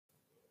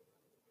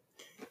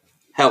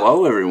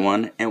Hello,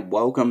 everyone, and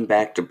welcome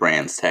back to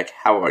Brands Tech.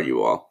 How are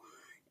you all?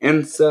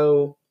 And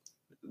so,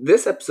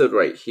 this episode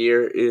right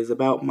here is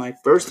about my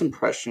first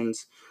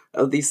impressions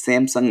of the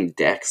Samsung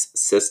DeX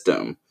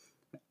system.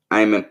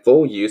 I'm in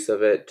full use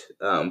of it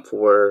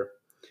for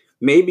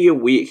maybe a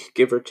week,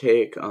 give or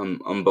take,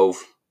 on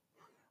both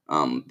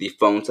the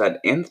phone side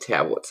and the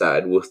tablet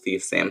side with the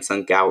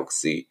Samsung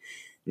Galaxy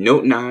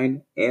Note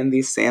 9 and the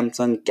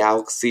Samsung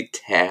Galaxy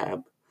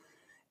Tab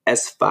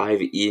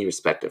S5e,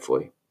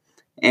 respectively.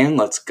 And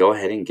let's go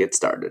ahead and get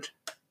started.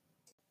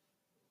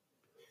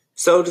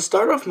 So, to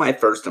start off my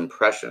first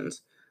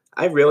impressions,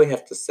 I really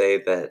have to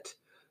say that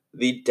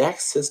the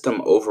DeX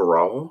system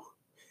overall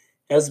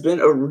has been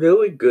a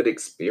really good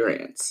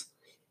experience.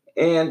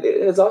 And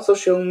it has also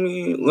shown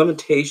me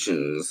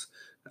limitations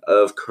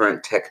of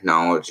current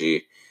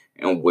technology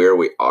and where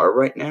we are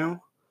right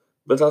now.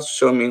 But it's also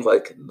shown me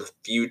like the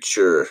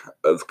future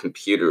of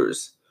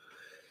computers.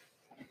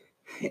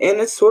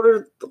 And it's sort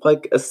of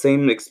like a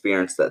same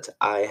experience that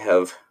I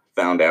have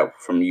found out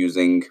from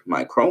using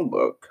my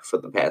Chromebook for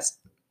the past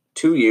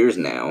 2 years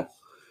now.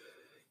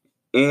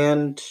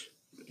 And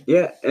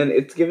yeah, and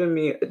it's given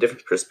me a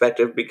different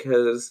perspective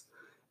because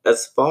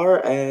as far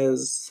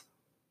as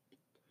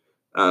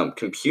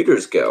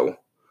computers go,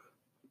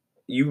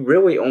 you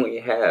really only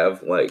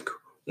have like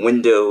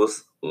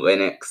Windows,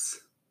 Linux,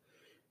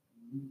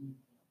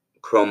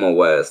 Chrome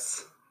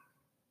OS.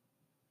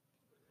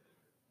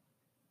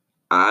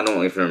 I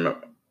don't even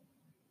remember.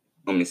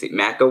 Let me see.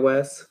 Mac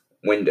OS,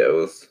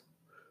 Windows,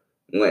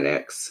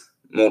 Linux,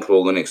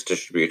 multiple Linux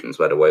distributions,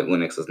 by the way.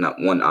 Linux is not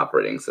one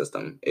operating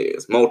system, it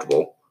is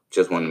multiple.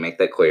 Just want to make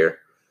that clear.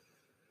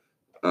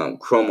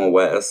 Chrome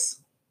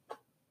OS,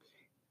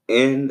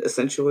 and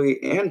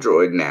essentially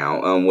Android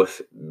now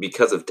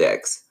because of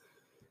DeX.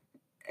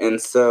 And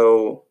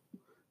so,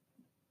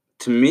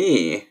 to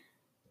me,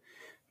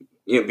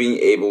 being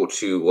able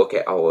to look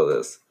at all of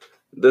this,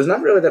 there's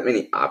not really that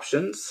many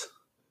options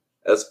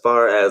as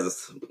far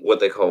as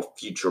what they call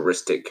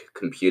futuristic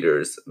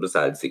computers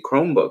besides the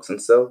Chromebooks. And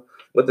so,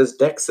 with this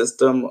DeX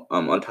system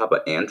on top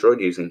of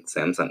Android using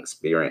Samsung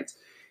Experience,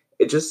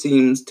 it just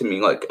seems to me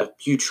like a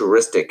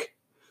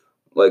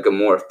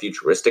more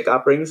futuristic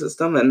operating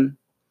system, and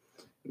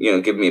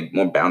give me a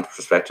more balanced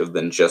perspective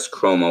than just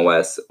Chrome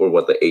OS or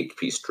what the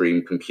HP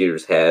Stream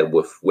computers had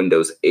with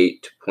Windows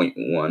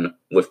 8.1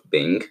 with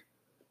Bing.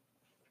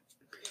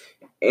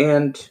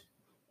 And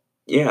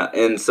yeah,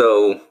 and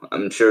so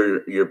I'm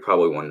sure you're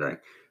probably wondering,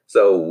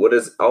 so what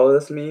does all of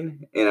this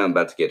mean? And I'm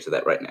about to get to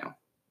that right now.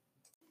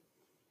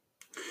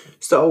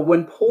 So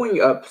when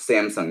pulling up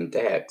Samsung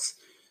DeX,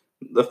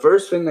 the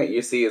first thing that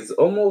you see is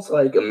almost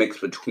like a mix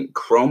between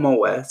Chrome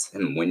OS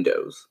and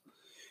Windows.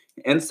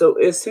 And so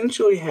it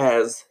essentially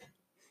has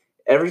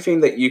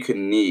everything that you could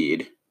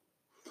need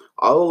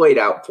all laid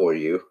out for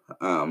you.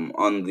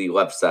 On the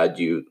left side,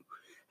 you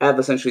have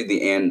essentially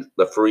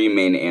the three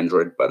main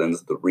Android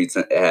buttons, the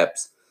recent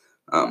apps,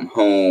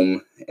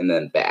 home, and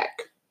then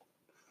back.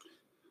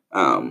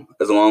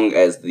 As long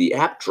as the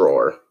app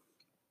drawer.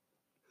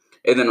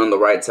 And then on the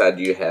right side,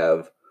 you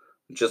have,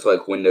 just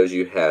like Windows,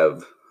 you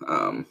have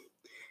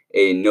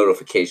a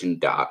notification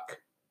dock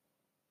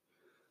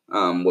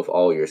with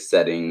all your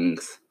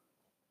settings.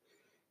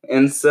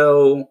 And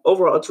so,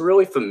 overall, it's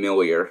really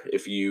familiar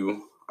if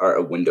you are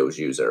a Windows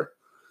user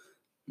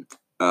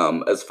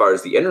as far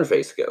as the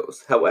interface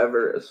goes.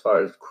 However, as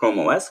far as Chrome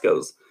OS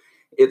goes,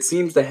 it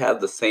seems to have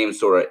the same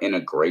sort of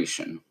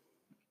integration,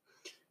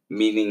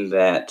 meaning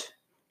that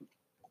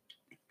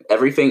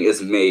everything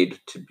is made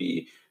to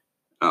be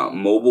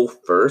mobile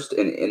first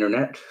and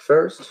internet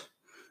first,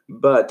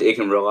 but it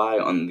can rely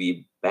on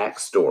the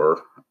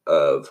backstore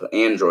of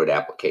Android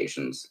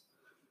applications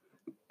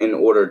in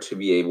order to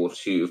be able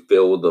to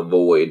fill the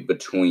void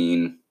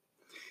between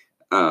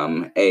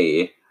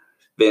a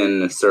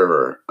thin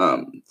server,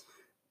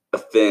 a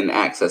thin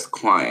access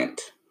client,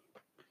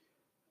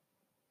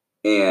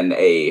 and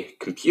a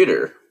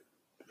computer.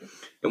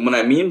 And what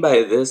I mean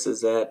by this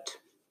is that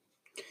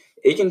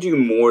it can do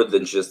more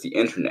than just the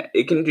internet.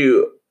 It can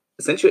do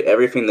essentially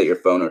everything that your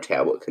phone or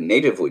tablet can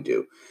natively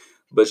do,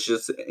 but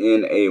just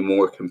in a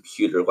more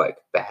computer-like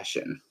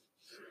fashion.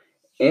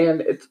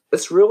 And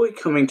it's really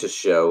coming to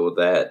show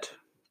that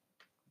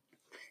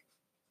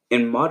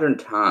in modern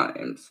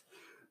times,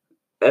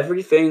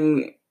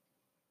 everything,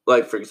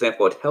 like for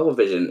example, a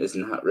television is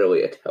not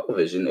really a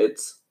television.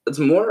 It's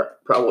more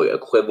probably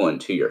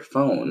equivalent to your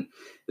phone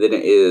than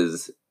it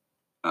is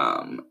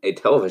a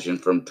television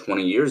from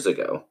 20 years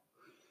ago.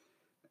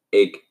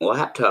 A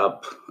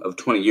laptop of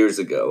 20 years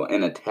ago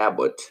and a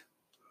tablet,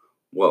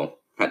 well,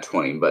 not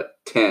 20, but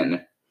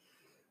 10,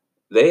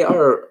 they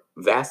are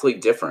vastly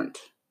different,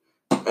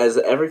 as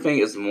everything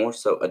is more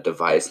so a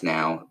device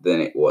now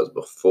than it was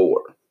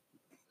before.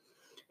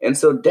 And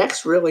so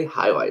DeX really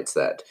highlights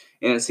that,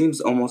 and it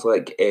seems almost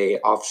like a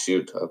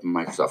offshoot of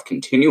Microsoft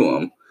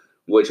Continuum,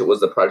 which was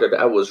the project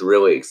I was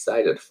really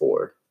excited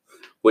for,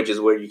 which is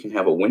where you can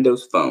have a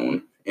Windows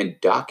phone and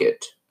dock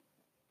it,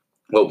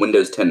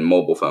 Windows 10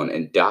 mobile phone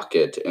and dock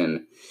it,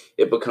 and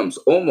it becomes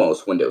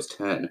almost Windows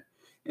 10.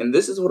 And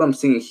this is what I'm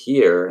seeing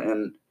here,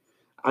 and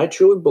I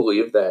truly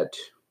believe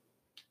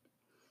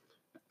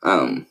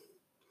um,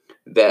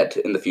 that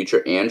in the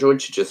future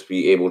Android should just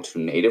be able to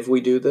natively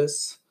do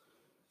this,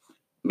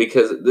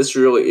 because this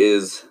really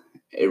is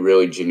a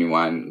really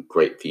genuine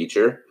great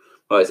feature.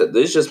 Like I said,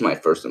 this is just my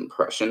first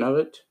impression of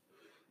it.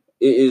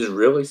 It is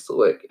really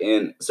slick,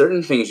 and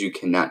certain things you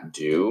cannot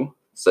do,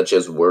 such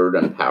as Word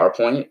and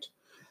PowerPoint,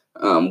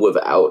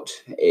 without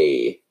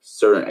a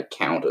certain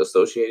account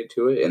associated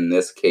to it. In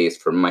this case,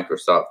 for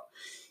Microsoft,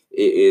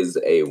 it is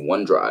a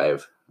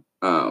OneDrive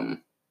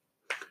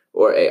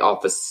or a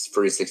Office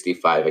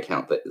 365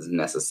 account that is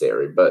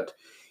necessary. But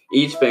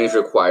each thing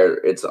requires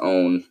its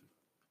own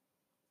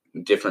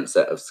different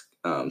set of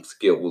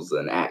skills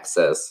and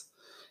access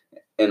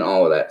and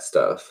all of that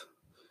stuff.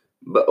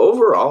 But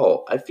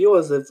overall, I feel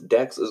as if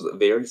Dex is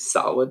very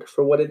solid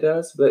for what it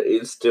does, but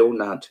it's still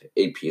not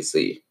a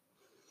PC.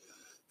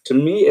 To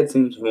me, it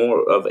seems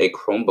more of a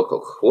Chromebook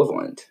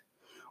equivalent,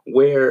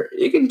 where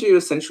it can do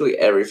essentially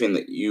everything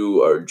that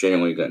you are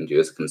generally going to do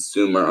as a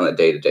consumer on a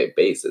day-to-day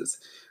basis.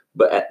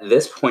 But at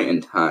this point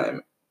in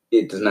time,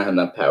 it does not have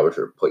enough power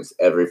to replace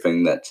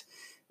everything that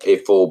a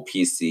full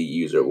PC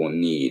user will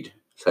need,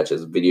 such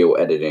as video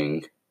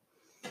editing,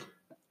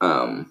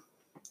 and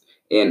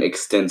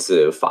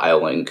extensive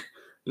filing.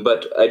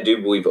 But I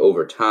do believe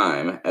over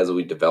time, as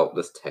we develop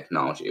this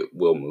technology, it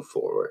will move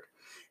forward.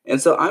 And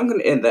so I'm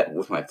going to end that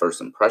with my first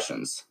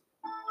impressions.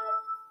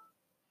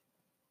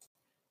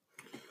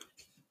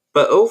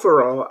 But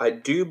overall, I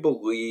do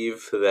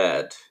believe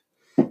that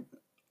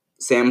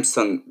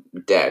Samsung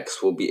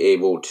DeX will be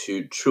able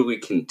to truly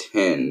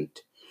contend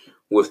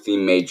with the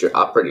major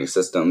operating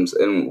systems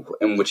in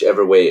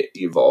whichever way it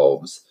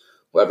evolves,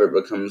 whether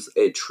it becomes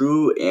a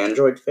true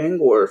Android thing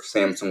or if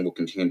Samsung will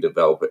continue to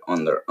develop it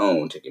on their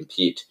own to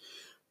compete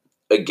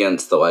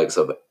against the likes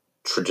of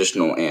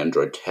traditional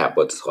Android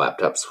tablets,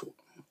 laptops,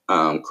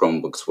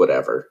 Chromebooks,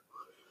 whatever.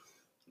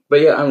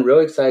 But yeah, I'm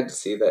really excited to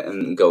see that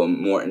and go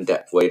more in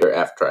depth later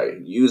after I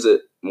use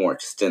it more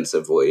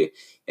extensively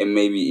and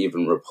maybe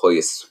even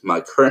replace my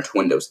current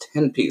Windows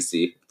 10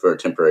 PC for a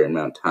temporary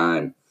amount of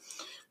time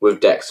with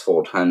DeX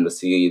full time to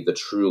see the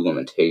true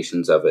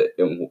limitations of it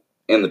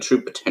and the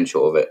true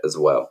potential of it as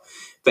well.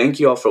 Thank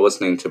you all for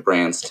listening to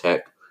Brands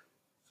Tech.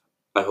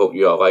 I hope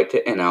you all liked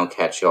it, and I'll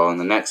catch you all in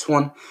the next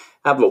one.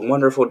 Have a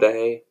wonderful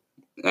day,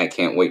 and I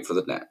can't wait for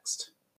the next.